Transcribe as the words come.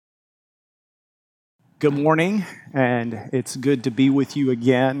Good morning, and it's good to be with you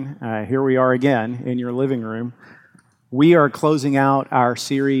again. Here we are again in your living room. We are closing out our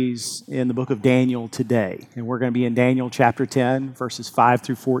series in the book of Daniel today, and we're going to be in Daniel chapter 10, verses 5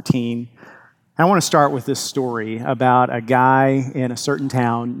 through 14. I want to start with this story about a guy in a certain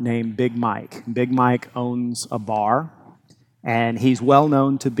town named Big Mike. Big Mike owns a bar, and he's well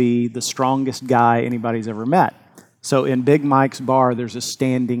known to be the strongest guy anybody's ever met. So in Big Mike's bar, there's a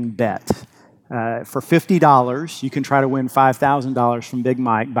standing bet. For $50, you can try to win $5,000 from Big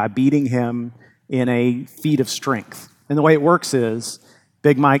Mike by beating him in a feat of strength. And the way it works is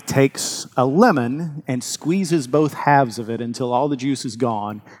Big Mike takes a lemon and squeezes both halves of it until all the juice is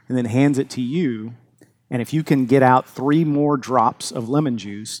gone, and then hands it to you. And if you can get out 3 more drops of lemon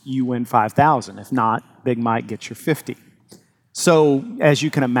juice, you win $5,000. If not, Big Mike gets your $50. So, as you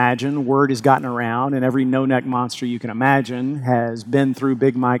can imagine, word has gotten around, and every no-neck monster you can imagine has been through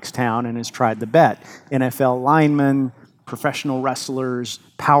Big Mike's town and has tried the bet. NFL linemen, professional wrestlers,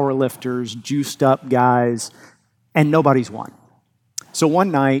 power lifters, juiced-up guys, and nobody's won. So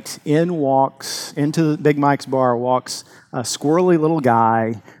one night, into Big Mike's bar walks a squirrely little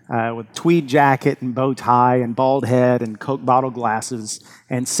guy with tweed jacket and bow tie and bald head and Coke bottle glasses,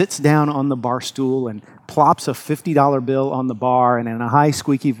 and sits down on the bar stool and plops a $50 bill on the bar, and in a high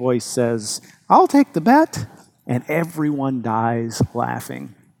squeaky voice says, "I'll take the bet," and everyone dies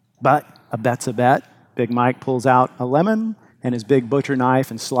laughing. But a bet's a bet. Big Mike pulls out a lemon and his big butcher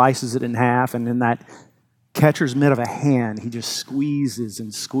knife and slices it in half, and in that catcher's mitt of a hand, he just squeezes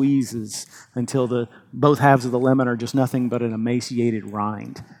and squeezes until both halves of the lemon are just nothing but an emaciated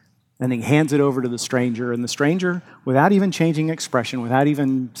rind. And he hands it over to the stranger, and the stranger, without even changing expression, without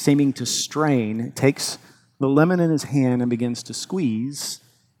even seeming to strain, takes the lemon in his hand and begins to squeeze.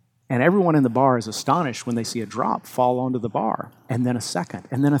 And everyone in the bar is astonished when they see a drop fall onto the bar, and then a second,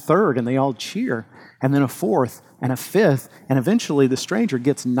 and then a third, and they all cheer, and then a fourth, and a fifth, and eventually the stranger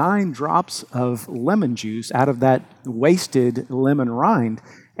gets 9 drops of lemon juice out of that wasted lemon rind,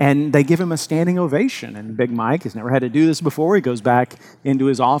 and they give him a standing ovation. And Big Mike has never had to do this before. He goes back into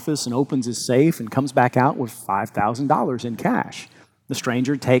his office and opens his safe and comes back out with $5,000 in cash. The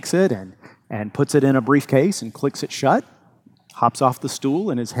stranger takes it and puts it in a briefcase and clicks it shut, hops off the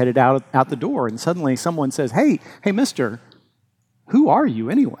stool, and is headed out the door. And suddenly someone says, hey, mister, who are you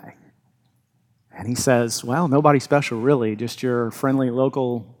anyway? And he says, well, nobody special really, just your friendly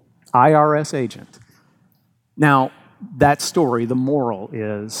local IRS agent. Now, that story, the moral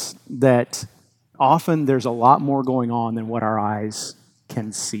is that often there's a lot more going on than what our eyes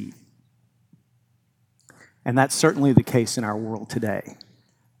can see. And that's certainly the case in our world today.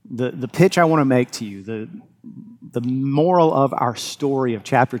 The pitch I want to make to you, the moral of our story of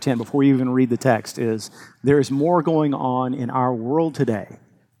chapter 10, before you even read the text, is there is more going on in our world today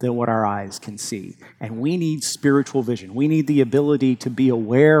than what our eyes can see. And we need spiritual vision. We need the ability to be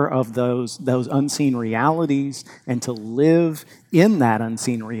aware of those unseen realities and to live in that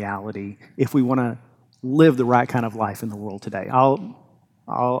unseen reality if we want to live the right kind of life in the world today.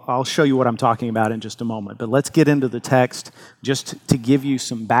 I'll show you what I'm talking about in just a moment, but let's get into the text just to give you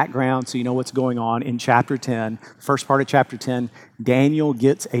some background so you know what's going on in chapter 10. First part of chapter 10, Daniel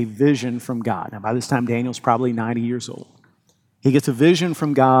gets a vision from God. Now, by this time, Daniel's probably 90 years old. He gets a vision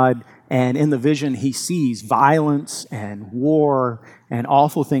from God, and in the vision, he sees violence and war and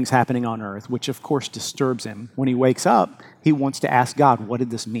awful things happening on earth, which of course disturbs him. When he wakes up, he wants to ask God, what did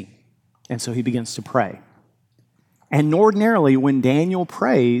this mean? And so he begins to pray. And ordinarily, when Daniel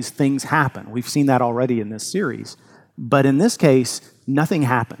prays, things happen. We've seen that already in this series. But in this case, nothing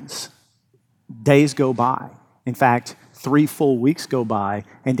happens. Days go by. In fact, 3 full weeks go by,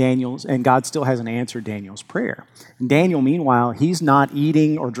 and God still hasn't answered Daniel's prayer. And Daniel, meanwhile, he's not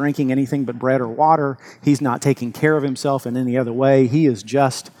eating or drinking anything but bread or water. He's not taking care of himself in any other way. He is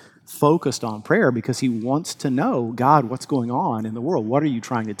just focused on prayer because he wants to know, God, what's going on in the world? What are you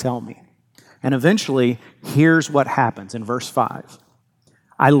trying to tell me? And eventually, here's what happens in verse 5.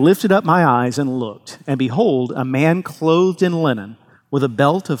 I lifted up my eyes and looked, and behold, a man clothed in linen, with a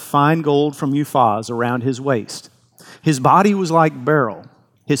belt of fine gold from Uphaz around his waist. His body was like beryl,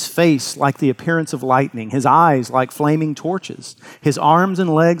 his face like the appearance of lightning, his eyes like flaming torches, his arms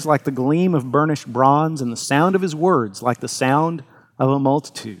and legs like the gleam of burnished bronze, and the sound of his words like the sound of a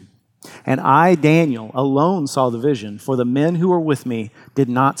multitude. And I, Daniel, alone saw the vision, for the men who were with me did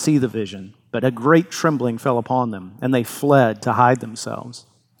not see the vision, but a great trembling fell upon them, and they fled to hide themselves.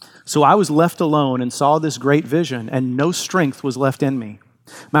 So I was left alone and saw this great vision, and no strength was left in me.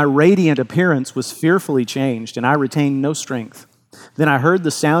 My radiant appearance was fearfully changed, and I retained no strength. Then I heard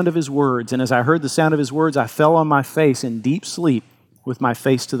the sound of his words, and as I heard the sound of his words, I fell on my face in deep sleep with my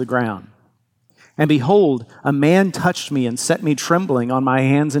face to the ground. And behold, a man touched me and set me trembling on my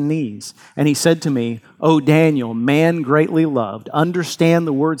hands and knees. And he said to me, O Daniel, man greatly loved, understand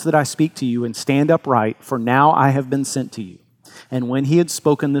the words that I speak to you and stand upright, for now I have been sent to you. And when he had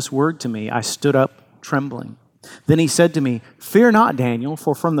spoken this word to me, I stood up trembling. Then he said to me, Fear not, Daniel,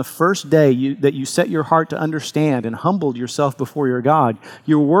 for from the first day that you set your heart to understand and humbled yourself before your God,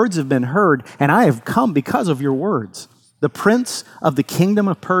 your words have been heard, and I have come because of your words. The prince of the kingdom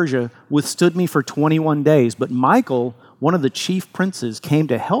of Persia withstood me for 21 days, but Michael, one of the chief princes, came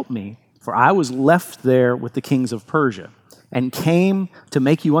to help me, for I was left there with the kings of Persia, and came to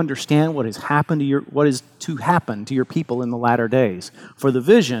make you understand what is to happen to your people in the latter days. For the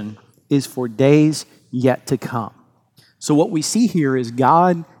vision is for days yet to come. So what we see here is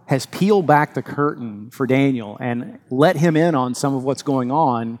God has peeled back the curtain for Daniel and let him in on some of what's going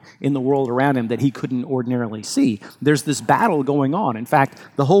on in the world around him that he couldn't ordinarily see. There's this battle going on. In fact,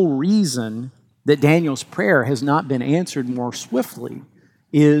 the whole reason that Daniel's prayer has not been answered more swiftly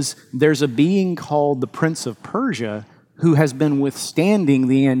is there's a being called the Prince of Persia who has been withstanding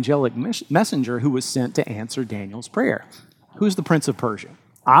the angelic messenger who was sent to answer Daniel's prayer. Who's the Prince of Persia?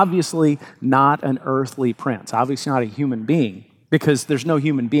 Obviously not an earthly prince, obviously not a human being, because there's no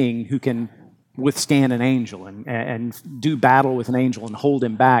human being who can withstand an angel and do battle with an angel and hold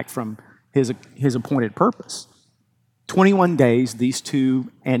him back from his appointed purpose. 21 days, these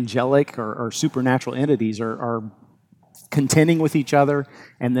two angelic or supernatural entities are contending with each other,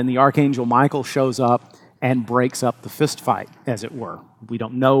 and then the archangel Michael shows up and breaks up the fist fight, as it were. We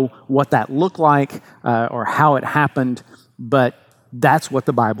don't know what that looked like or how it happened, but that's what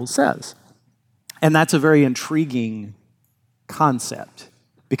the Bible says. And that's a very intriguing concept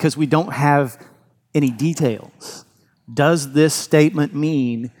because we don't have any details. Does this statement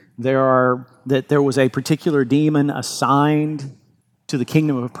mean that there was a particular demon assigned to the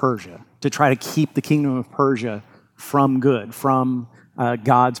kingdom of Persia to try to keep the kingdom of Persia from good, from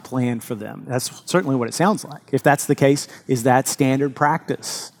God's plan for them? That's certainly what it sounds like. If that's the case, is that standard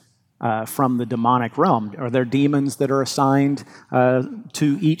practice from the demonic realm? Are there demons that are assigned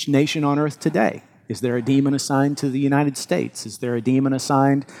to each nation on earth today? Is there a demon assigned to the United States? Is there a demon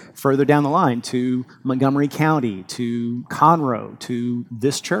assigned further down the line to Montgomery County, to Conroe, to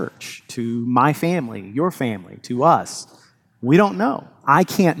this church, to my family, your family, to us? We don't know. I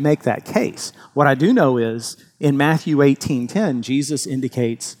can't make that case. What I do know is in Matthew 18:10, Jesus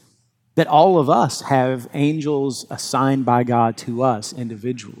indicates that all of us have angels assigned by God to us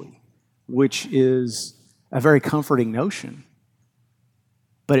individually, which is a very comforting notion.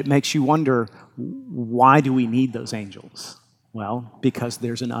 But it makes you wonder, why do we need those angels? Well, because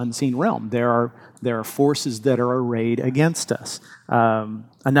there's an unseen realm. There are forces that are arrayed against us.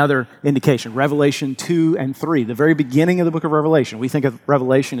 Another indication, Revelation 2 and 3, the very beginning of the book of Revelation. We think of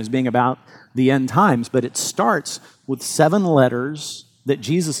Revelation as being about the end times, but it starts with 7 letters that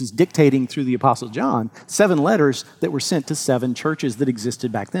Jesus is dictating through the Apostle John, 7 letters that were sent to 7 churches that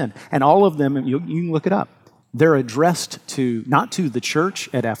existed back then. And all of them, you can look it up, they're addressed to, not to the church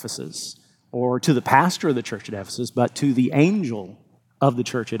at Ephesus or to the pastor of the church at Ephesus, but to the angel of the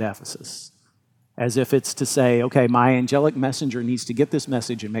church at Ephesus. As if it's to say, okay, my angelic messenger needs to get this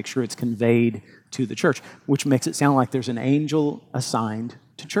message and make sure it's conveyed to the church, which makes it sound like there's an angel assigned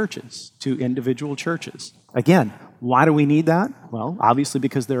to churches, to individual churches. Again, why do we need that? Well, obviously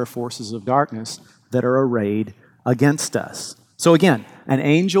because there are forces of darkness that are arrayed against us. So again, an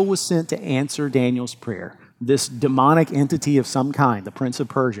angel was sent to answer Daniel's prayer. This demonic entity of some kind, the Prince of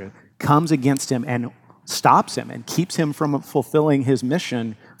Persia, comes against him and stops him and keeps him from fulfilling his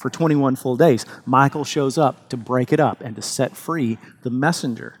mission for 21 full days. Michael shows up to break it up and to set free the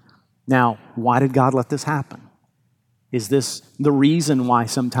messenger. Now, why did God let this happen? Is this the reason why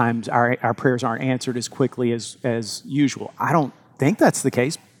sometimes our prayers aren't answered as quickly as usual? I don't think that's the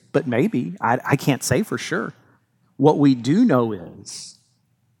case, but maybe. I can't say for sure. What we do know is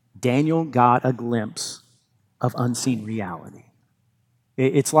Daniel got a glimpse of unseen reality.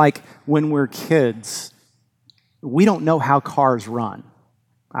 It's like when we're kids, we don't know how cars run.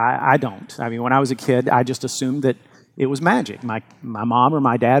 I don't. I mean, when I was a kid, I just assumed that it was magic. My mom or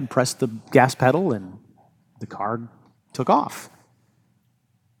my dad pressed the gas pedal and the car took off.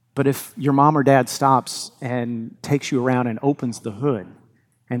 But if your mom or dad stops and takes you around and opens the hood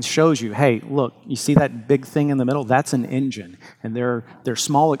and shows you, hey, look, you see that big thing in the middle? That's an engine. And there are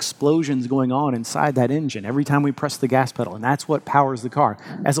small explosions going on inside that engine every time we press the gas pedal, and that's what powers the car.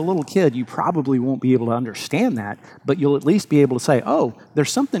 As a little kid, you probably won't be able to understand that, but you'll at least be able to say, oh,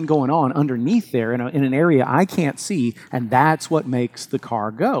 there's something going on underneath there in an area I can't see, and that's what makes the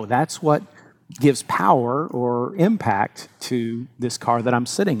car go. That's what gives power or impact to this car that I'm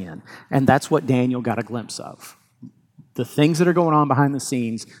sitting in. And that's what Daniel got a glimpse of. The things that are going on behind the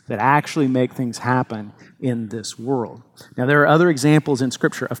scenes that actually make things happen in this world. Now, there are other examples in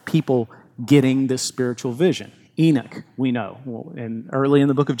Scripture of people getting this spiritual vision. Enoch, we know, and early in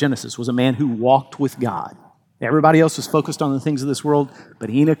the book of Genesis, was a man who walked with God. Everybody else was focused on the things of this world, but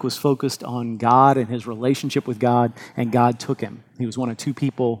Enoch was focused on God and his relationship with God, and God took him. He was one of two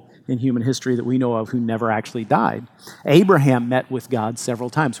people in human history that we know of who never actually died. Abraham met with God several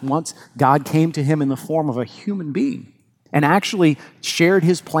times. Once, God came to him in the form of a human being and actually shared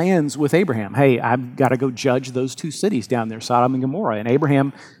his plans with Abraham. Hey, I've got to go judge those two cities down there, Sodom and Gomorrah. And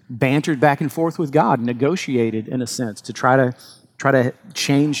Abraham bantered back and forth with God, negotiated in a sense to try to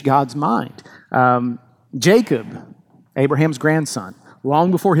change God's mind. Jacob, Abraham's grandson,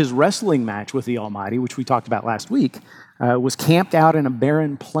 long before his wrestling match with the Almighty, which we talked about last week, was camped out in a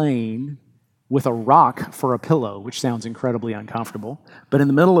barren plain with a rock for a pillow, which sounds incredibly uncomfortable. But in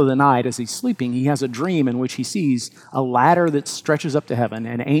the middle of the night, as he's sleeping, he has a dream in which he sees a ladder that stretches up to heaven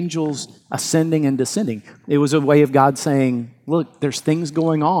and angels ascending and descending. It was a way of God saying, look, there's things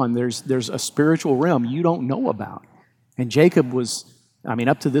going on. There's a spiritual realm you don't know about. And Jacob was,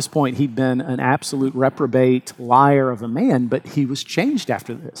 up to this point, he'd been an absolute reprobate liar of a man, but he was changed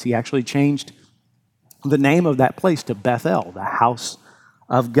after this. He actually changed the name of that place to Bethel, the house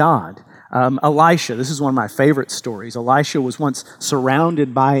of God. Elisha, this is one of my favorite stories. Elisha was once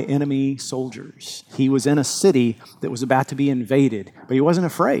surrounded by enemy soldiers. He was in a city that was about to be invaded, but he wasn't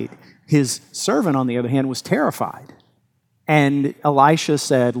afraid. His servant, on the other hand, was terrified. And Elisha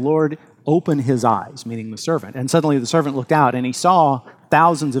said, Lord, open his eyes, meaning the servant. And suddenly the servant looked out and he saw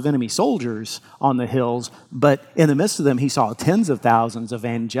thousands of enemy soldiers on the hills, but in the midst of them, he saw tens of thousands of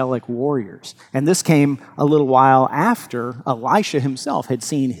angelic warriors. And this came a little while after Elisha himself had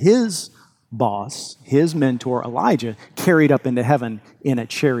seen his boss, his mentor, Elijah, carried up into heaven in a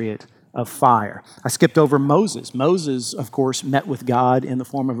chariot of fire. I skipped over Moses. Moses, of course, met with God in the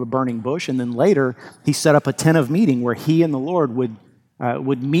form of a burning bush, and then later he set up a tent of meeting where he and the Lord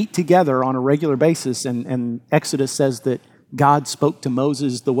would meet together on a regular basis, and Exodus says that God spoke to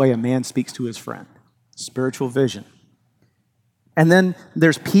Moses the way a man speaks to his friend. Spiritual vision. And then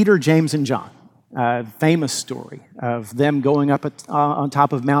there's Peter, James, and John. Famous story of them going up on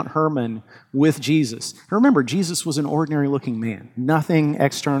top of Mount Hermon with Jesus. And remember, Jesus was an ordinary-looking man, nothing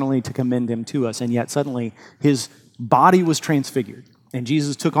externally to commend him to us, and yet suddenly his body was transfigured, and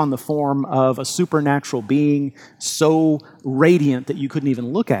Jesus took on the form of a supernatural being so radiant that you couldn't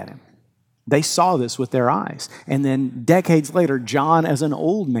even look at him. They saw this with their eyes. And then decades later, John, as an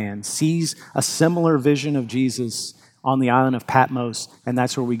old man, sees a similar vision of Jesus on the island of Patmos, and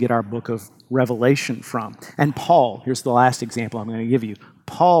that's where we get our book of Revelation from. And Paul, here's the last example I'm going to give you.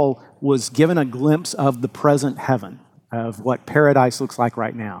 Paul was given a glimpse of the present heaven, of what paradise looks like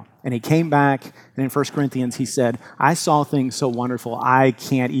right now. And he came back, and in 1 Corinthians he said, I saw things so wonderful, I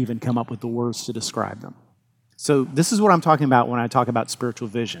can't even come up with the words to describe them. So this is what I'm talking about when I talk about spiritual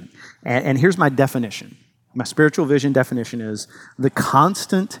vision. And here's my definition. My spiritual vision definition is the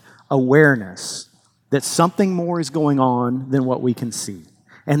constant awareness that something more is going on than what we can see,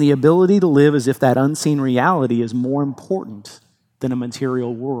 and the ability to live as if that unseen reality is more important than a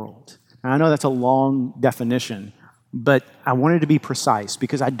material world. Now, I know that's a long definition, but I wanted to be precise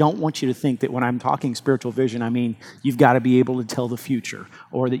because I don't want you to think that when I'm talking spiritual vision, I mean you've got to be able to tell the future,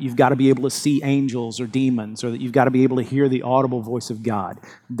 or that you've got to be able to see angels or demons, or that you've got to be able to hear the audible voice of God.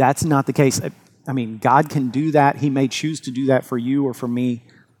 That's not the case. I mean, God can do that. He may choose to do that for you or for me.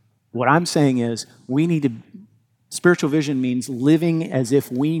 What I'm saying is spiritual vision means living as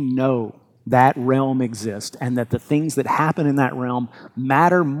if we know that realm exists and that the things that happen in that realm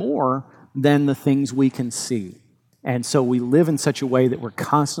matter more than the things we can see. And so we live in such a way that we're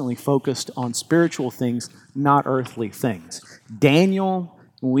constantly focused on spiritual things, not earthly things. Daniel,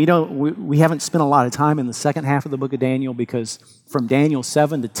 we haven't spent a lot of time in the second half of the book of Daniel because from Daniel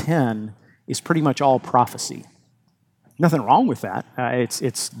 7 to 10 is pretty much all prophecy. Nothing wrong with that.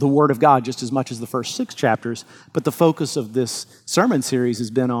 It's the Word of God just as much as the first 6 chapters, but the focus of this sermon series has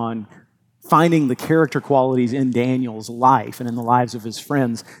been on finding the character qualities in Daniel's life and in the lives of his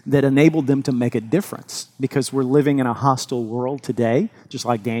friends that enabled them to make a difference, because we're living in a hostile world today, just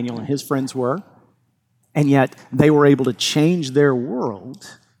like Daniel and his friends were, and yet they were able to change their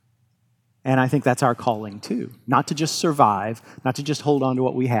world. And I think that's our calling too, not to just survive, not to just hold on to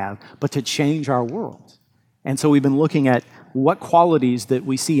what we have, but to change our world. And so we've been looking at what qualities that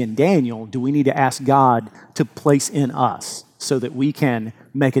we see in Daniel do we need to ask God to place in us so that we can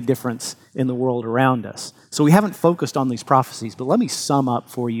make a difference in the world around us. So we haven't focused on these prophecies, but let me sum up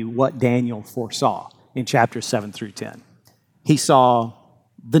for you what Daniel foresaw in chapters 7 through 10. He saw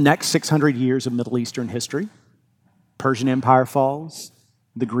the next 600 years of Middle Eastern history. Persian Empire falls,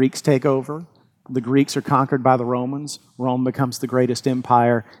 the Greeks take over, the Greeks are conquered by the Romans, Rome becomes the greatest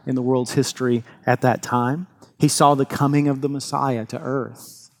empire in the world's history at that time. He saw the coming of the Messiah to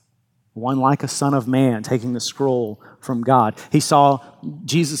earth, one like a son of man taking the scroll from God. He saw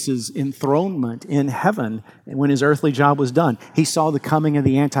Jesus' enthronement in heaven when his earthly job was done. He saw the coming of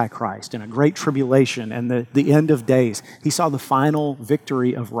the Antichrist and a great tribulation and the end of days. He saw the final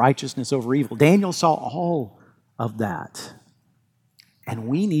victory of righteousness over evil. Daniel saw all of that. And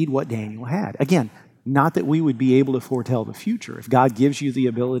we need what Daniel had. Again, not that we would be able to foretell the future. If God gives you the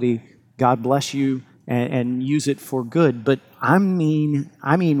ability, God bless you and use it for good. But I mean,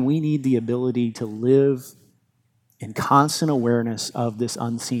 we need the ability to live in constant awareness of this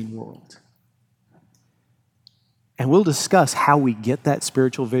unseen world. And we'll discuss how we get that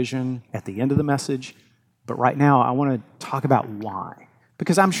spiritual vision at the end of the message. But right now, I want to talk about why.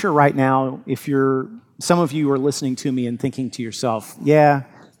 Because I'm sure right now, some of you are listening to me and thinking to yourself, yeah,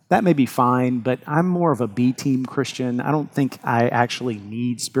 that may be fine, but I'm more of a B-team Christian. I don't think I actually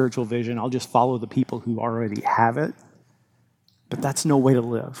need spiritual vision. I'll just follow the people who already have it. But that's no way to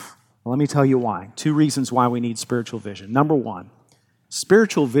live. Well, let me tell you why. 2 reasons why we need spiritual vision. Number 1,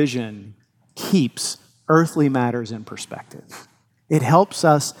 spiritual vision keeps earthly matters in perspective. It helps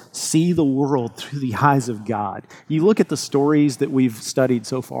us see the world through the eyes of God. You look at the stories that we've studied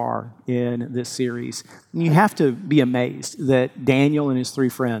so far in this series, and you have to be amazed that Daniel and his 3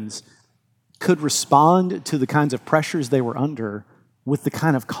 friends could respond to the kinds of pressures they were under with the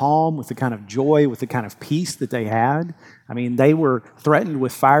kind of calm, with the kind of joy, with the kind of peace that they had. I mean, they were threatened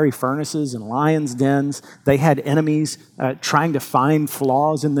with fiery furnaces and lions' dens. They had enemies trying to find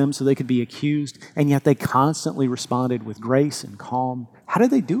flaws in them so they could be accused, and yet they constantly responded with grace and calm. How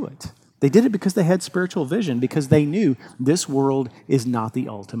did they do it? They did it because they had spiritual vision, because they knew this world is not the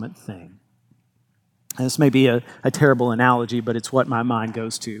ultimate thing. And this may be a terrible analogy, but it's what my mind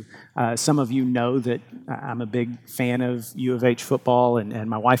goes to. Some of you know that I'm a big fan of U of H football, and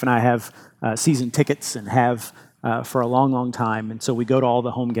my wife and I have season tickets and have for a long, long time. And so we go to all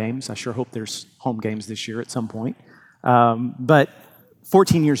the home games. I sure hope there's home games this year at some point. But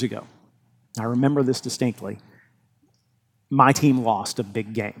 14 years ago, I remember this distinctly, my team lost a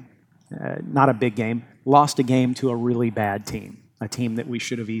big game. Not a big game, lost a game to a really bad team. A team that we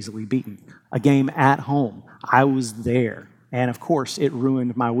should have easily beaten. A game at home. I was there. And of course, it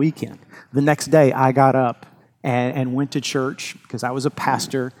ruined my weekend. The next day, I got up and went to church because I was a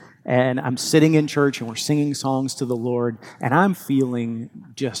pastor. And I'm sitting in church and we're singing songs to the Lord. And I'm feeling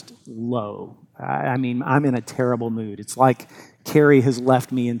just low. I mean, I'm in a terrible mood. It's like Carrie has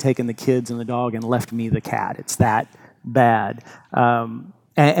left me and taken the kids and the dog and left me the cat. It's that bad.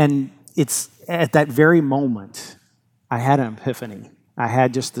 And it's at that very moment, I had an epiphany. I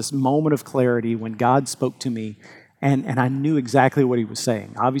had just this moment of clarity when God spoke to me, and I knew exactly what he was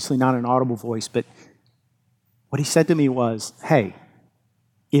saying. Obviously not an audible voice, but what he said to me was, hey,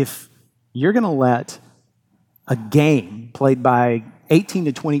 if you're going to let a game played by 18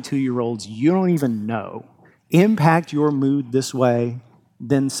 to 22-year-olds you don't even know impact your mood this way,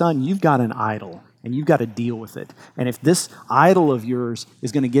 then son, you've got an idol. And you've got to deal with it. And if this idol of yours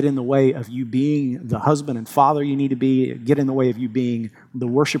is going to get in the way of you being the husband and father you need to be, get in the way of you being the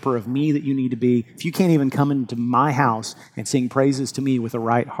worshiper of me that you need to be, if you can't even come into my house and sing praises to me with a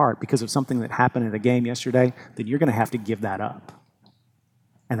right heart because of something that happened at a game yesterday, then you're going to have to give that up.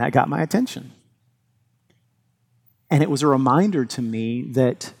 And that got my attention. And it was a reminder to me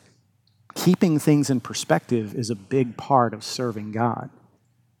that keeping things in perspective is a big part of serving God.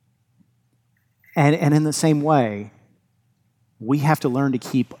 And in the same way, we have to learn to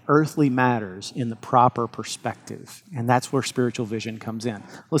keep earthly matters in the proper perspective. And that's where spiritual vision comes in.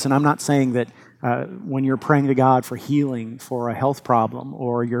 Listen, I'm not saying that when you're praying to God for healing for a health problem,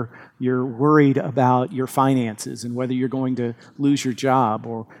 or you're worried about your finances and whether you're going to lose your job,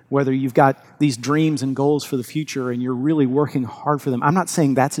 or whether you've got these dreams and goals for the future and you're really working hard for them. I'm not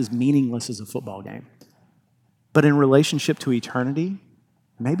saying that's as meaningless as a football game. But in relationship to eternity,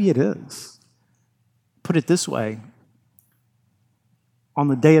 maybe it is. Put it this way, on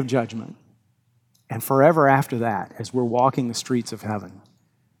the day of judgment and forever after that, as we're walking the streets of heaven,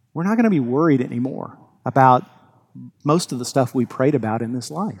 we're not going to be worried anymore about most of the stuff we prayed about in this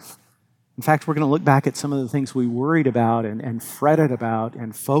life. In fact, we're going to look back at some of the things we worried about and fretted about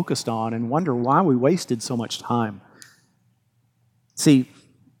and focused on and wonder why we wasted so much time. See,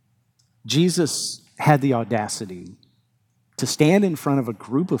 Jesus had the audacity to stand in front of a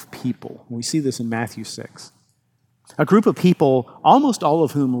group of people. We see this in Matthew 6. A group of people, almost all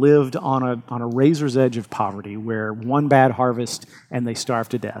of whom lived on a razor's edge of poverty, where one bad harvest and they starve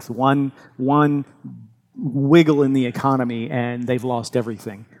to death, one wiggle in the economy and they've lost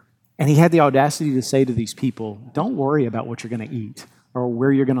everything. And he had the audacity to say to these people, don't worry about what you're going to eat or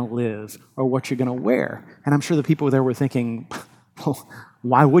where you're going to live or what you're going to wear. And I'm sure the people there were thinking, well,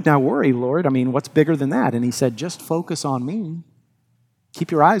 why wouldn't I worry, Lord? I mean, what's bigger than that? And he said, just focus on me.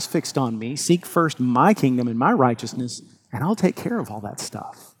 Keep your eyes fixed on me. Seek first my kingdom and my righteousness, and I'll take care of all that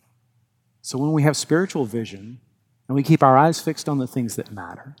stuff. So when we have spiritual vision and we keep our eyes fixed on the things that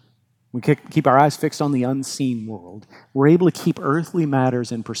matter, we keep our eyes fixed on the unseen world, we're able to keep earthly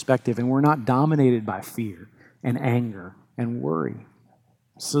matters in perspective, and we're not dominated by fear and anger and worry.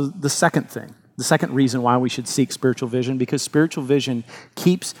 So the second reason why we should seek spiritual vision, because spiritual vision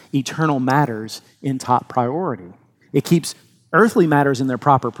keeps eternal matters in top priority. It keeps earthly matters in their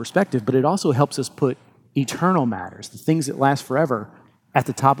proper perspective, but it also helps us put eternal matters, the things that last forever, at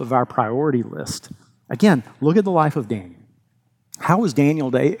the top of our priority list. Again, look at the life of Daniel. How was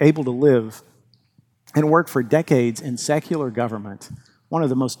Daniel able to live and work for decades in secular government, one of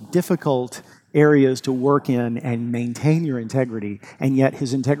the most difficult areas to work in and maintain your integrity, and yet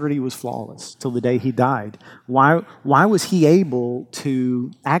his integrity was flawless till the day he died? Why was he able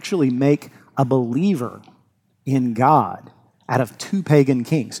to actually make a believer in God out of two pagan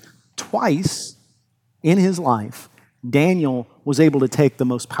kings? Twice in his life, Daniel was able to take the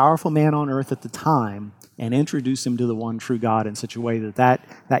most powerful man on earth at the time and introduce him to the one true God in such a way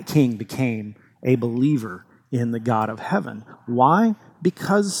that king became a believer in the God of heaven. Why?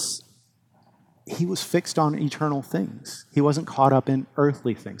 Because he was fixed on eternal things. He wasn't caught up in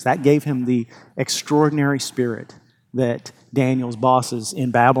earthly things. That gave him the extraordinary spirit that Daniel's bosses in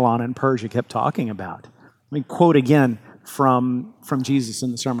Babylon and Persia kept talking about. Let me quote again from Jesus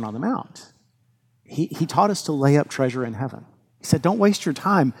in the Sermon on the Mount. He taught us to lay up treasure in heaven. He said, don't waste your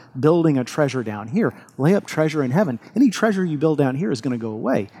time building a treasure down here. Lay up treasure in heaven. Any treasure you build down here is going to go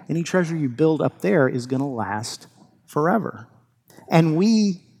away. Any treasure you build up there is going to last forever. And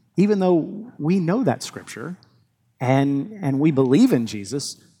we, even though we know that scripture and we believe in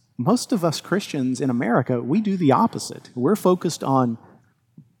Jesus, most of us Christians in America, we do the opposite. We're focused on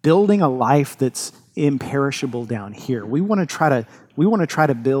building a life that's imperishable down here. We want to try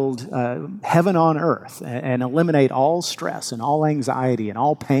to build heaven on earth and eliminate all stress and all anxiety and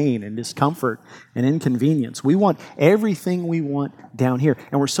all pain and discomfort and inconvenience. We want everything we want down here,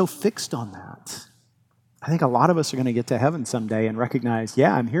 and we're so fixed on that. I think a lot of us are going to get to heaven someday and recognize,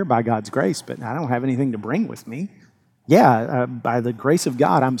 yeah, I'm here by God's grace, but I don't have anything to bring with me. Yeah, by the grace of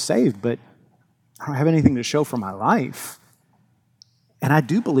God, I'm saved, but I don't have anything to show for my life. And I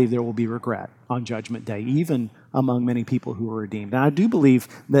do believe there will be regret on Judgment Day, even among many people who are redeemed. And I do believe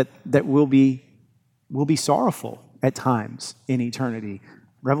that we'll be sorrowful at times in eternity.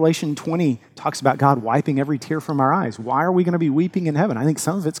 Revelation 20 talks about God wiping every tear from our eyes. Why are we going to be weeping in heaven? I think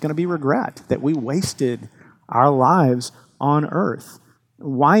some of it's going to be regret, that we wasted our lives on earth.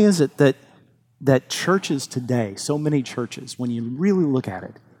 Why is it that churches today, so many churches, when you really look at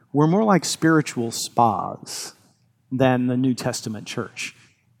it, we're more like spiritual spas than the New Testament church?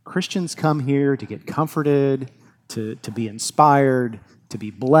 Christians come here to get comforted, to be inspired, to be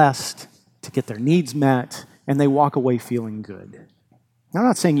blessed, to get their needs met, and they walk away feeling good. Now, I'm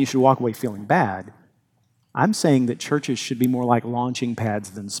not saying you should walk away feeling bad. I'm saying that churches should be more like launching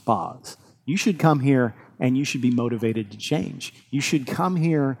pads than spas. You should come here and you should be motivated to change. You should come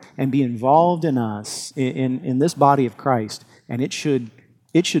here and be involved in us, in this body of Christ, and it should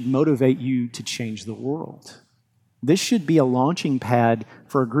motivate you to change the world. This should be a launching pad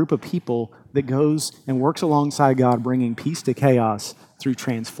for a group of people that goes and works alongside God, bringing peace to chaos through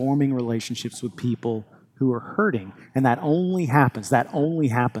transforming relationships with people who are hurting. And that only happens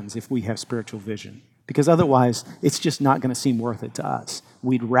if we have spiritual vision. Because otherwise, it's just not going to seem worth it to us.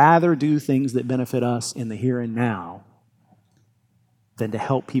 We'd rather do things that benefit us in the here and now than to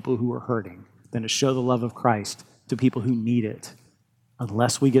help people who are hurting, than to show the love of Christ to people who need it,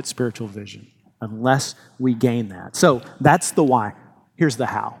 unless we get spiritual vision. Unless we gain that. So that's the why. Here's the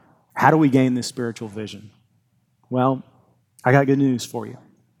how. How do we gain this spiritual vision? Well, I got good news for you.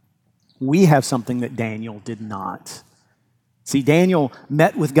 We have something that Daniel did not. See, Daniel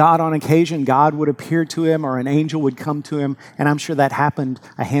met with God on occasion. God would appear to him or an angel would come to him, and I'm sure that happened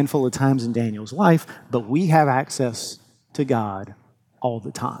a handful of times in Daniel's life, but we have access to God all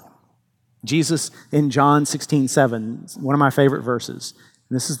the time. Jesus in John 16:7, one of my favorite verses,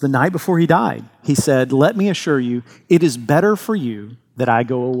 and this is the night before he died. He said, "Let me assure you, it is better for you that I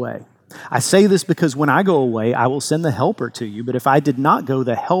go away. I say this because when I go away, I will send the helper to you, but if I did not go,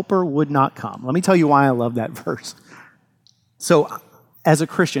 the helper would not come. Let me tell you why I love that verse. So as a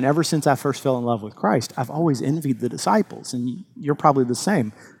Christian, ever since I first fell in love with Christ, I've always envied the disciples, and you're probably the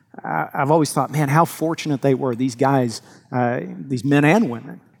same. I've always thought, man, how fortunate they were. These guys, these men and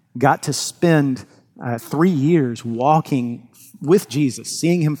women, got to spend 3 years walking with Jesus,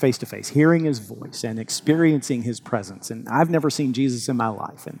 seeing him face to face, hearing his voice, and experiencing his presence. And I've never seen Jesus in my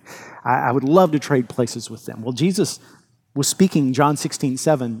life, and I would love to trade places with them. Well, Jesus was speaking John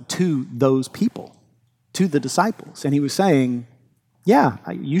 16:7 to those people, to the disciples, and he was saying, yeah,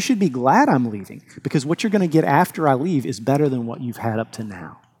 you should be glad I'm leaving, because what you're going to get after I leave is better than what you've had up to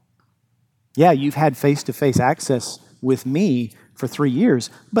now. Yeah, you've had face-to-face access with me for 3 years,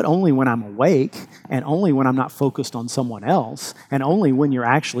 but only when I'm awake, and only when I'm not focused on someone else, and only when you're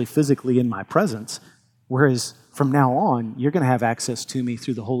actually physically in my presence. Whereas from now on, you're going to have access to me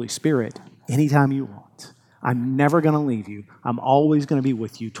through the Holy Spirit anytime you want. I'm never going to leave you. I'm always going to be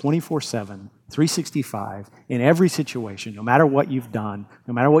with you 24/7, 365, in every situation, no matter what you've done,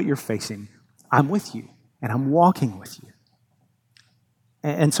 no matter what you're facing. I'm with you, and I'm walking with you.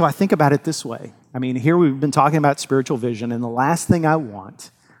 And so I think about it this way. I mean, here we've been talking about spiritual vision, and the last thing I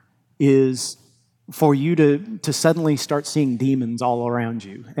want is for you to suddenly start seeing demons all around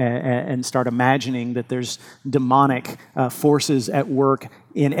you and start imagining that there's demonic forces at work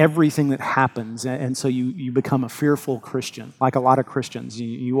in everything that happens. And so you become a fearful Christian, like a lot of Christians.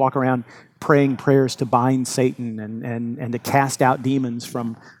 You walk around praying prayers to bind Satan and to cast out demons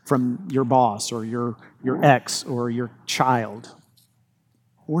from your boss or your ex or your child.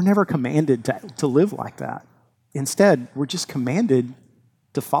 We're never commanded to live like that. Instead, we're just commanded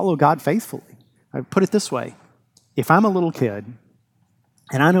to follow God faithfully. I put it this way. If I'm a little kid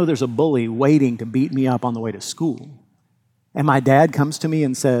and I know there's a bully waiting to beat me up on the way to school, and my dad comes to me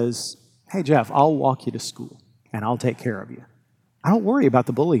and says, hey, Jeff, I'll walk you to school and I'll take care of you. I don't worry about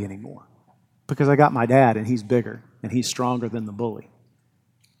the bully anymore because I got my dad and he's bigger and he's stronger than the bully.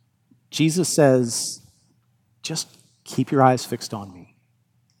 Jesus says, just keep your eyes fixed on me.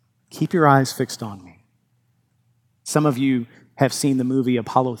 Keep your eyes fixed on me. Some of you have seen the movie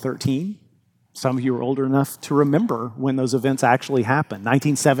Apollo 13. Some of you are older enough to remember when those events actually happened.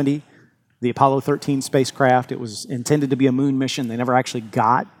 1970, the Apollo 13 spacecraft, it was intended to be a moon mission. They never actually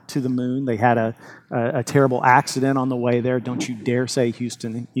got to the moon. They had a terrible accident on the way there. Don't you dare say,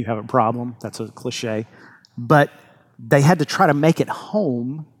 Houston, you have a problem. That's a cliche. But they had to try to make it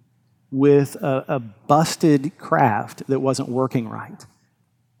home with a busted craft that wasn't working right.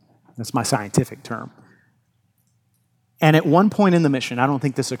 That's my scientific term. And at one point in the mission, I don't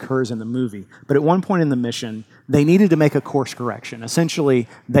think this occurs in the movie, but at one point in the mission, they needed to make a course correction. Essentially,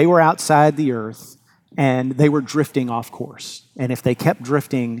 they were outside the Earth and they were drifting off course. And if they kept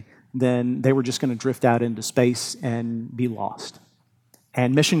drifting, then they were just going to drift out into space and be lost.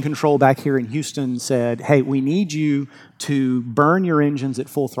 And Mission Control back here in Houston said, hey, we need you to burn your engines at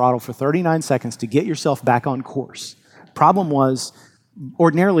full throttle for 39 seconds to get yourself back on course. Problem was,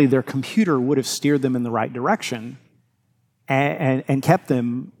 ordinarily their computer would have steered them in the right direction and kept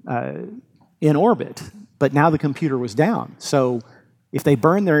them in orbit. But now the computer was down. So if they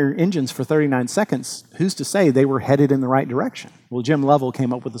burned their engines for 39 seconds, who's to say they were headed in the right direction? Well, Jim Lovell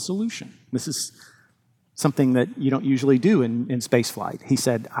came up with a solution. This is something that you don't usually do in space flight. He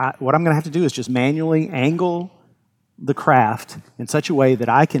said, what I'm going to have to do is just manually angle the craft in such a way that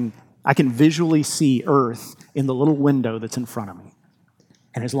I can visually see Earth in the little window that's in front of me.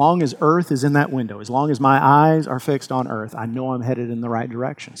 And as long as Earth is in that window, as long as my eyes are fixed on Earth, I know I'm headed in the right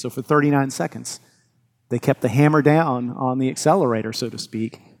direction. So for 39 seconds, they kept the hammer down on the accelerator, so to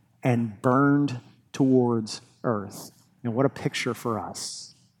speak, and burned towards Earth. And what a picture for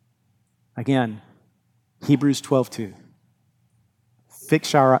us. Again, Hebrews 12:2.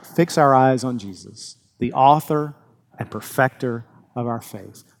 Fix our eyes on Jesus, the author and perfecter of our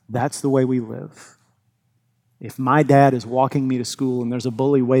faith. That's the way we live. If my dad is walking me to school and there's a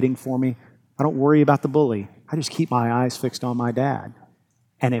bully waiting for me, I don't worry about the bully. I just keep my eyes fixed on my dad.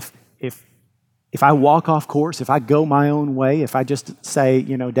 And if I walk off course, if I go my own way, if I just say,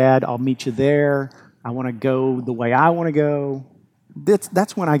 Dad, I'll meet you there, I want to go the way I want to go,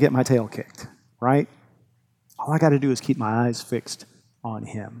 that's when I get my tail kicked, right? All I got to do is keep my eyes fixed on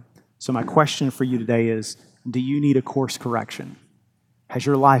him. So my question for you today is, do you need a course correction? Has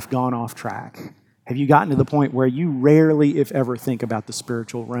your life gone off track? Have you gotten to the point where you rarely, if ever, think about the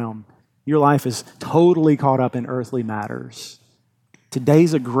spiritual realm? Your life is totally caught up in earthly matters.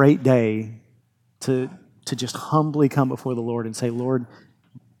 Today's a great day to just humbly come before the Lord and say, Lord,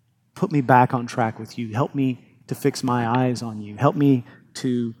 put me back on track with you. Help me to fix my eyes on you. Help me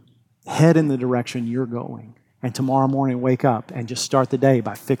to head in the direction you're going. And tomorrow morning, wake up and just start the day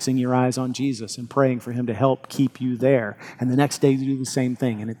by fixing your eyes on Jesus and praying for him to help keep you there. And the next day, do the same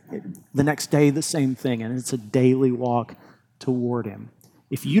thing. And the next day, the same thing. And it's a daily walk toward him.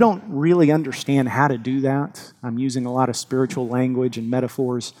 If you don't really understand how to do that, I'm using a lot of spiritual language and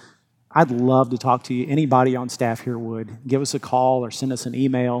metaphors, I'd love to talk to you. Anybody on staff here would. Give us a call or send us an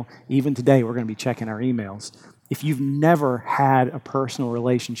email. Even today, we're going to be checking our emails. If you've never had a personal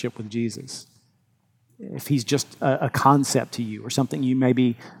relationship with Jesus, if he's just a concept to you or something you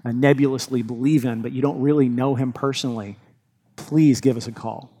maybe nebulously believe in, but you don't really know him personally, please give us a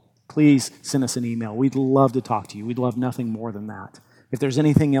call. Please send us an email. We'd love to talk to you. We'd love nothing more than that. If there's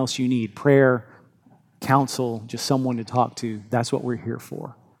anything else you need, prayer, counsel, just someone to talk to, that's what we're here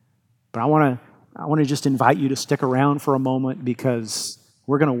for. But I want to just invite you to stick around for a moment because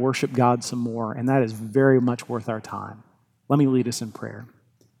we're going to worship God some more, and that is very much worth our time. Let me lead us in prayer.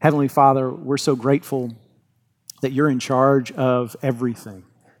 Heavenly Father, we're so grateful that you're in charge of everything.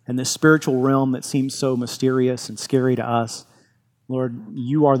 And this spiritual realm that seems so mysterious and scary to us, Lord,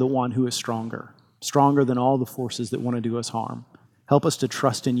 you are the one who is stronger than all the forces that want to do us harm. Help us to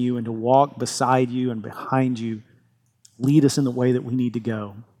trust in you and to walk beside you and behind you. Lead us in the way that we need to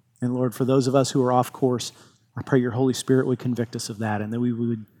go. And Lord, for those of us who are off course, I pray your Holy Spirit would convict us of that and that we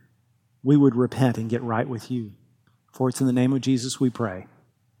would repent and get right with you. For it's in the name of Jesus we pray.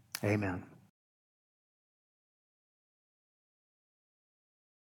 Amen.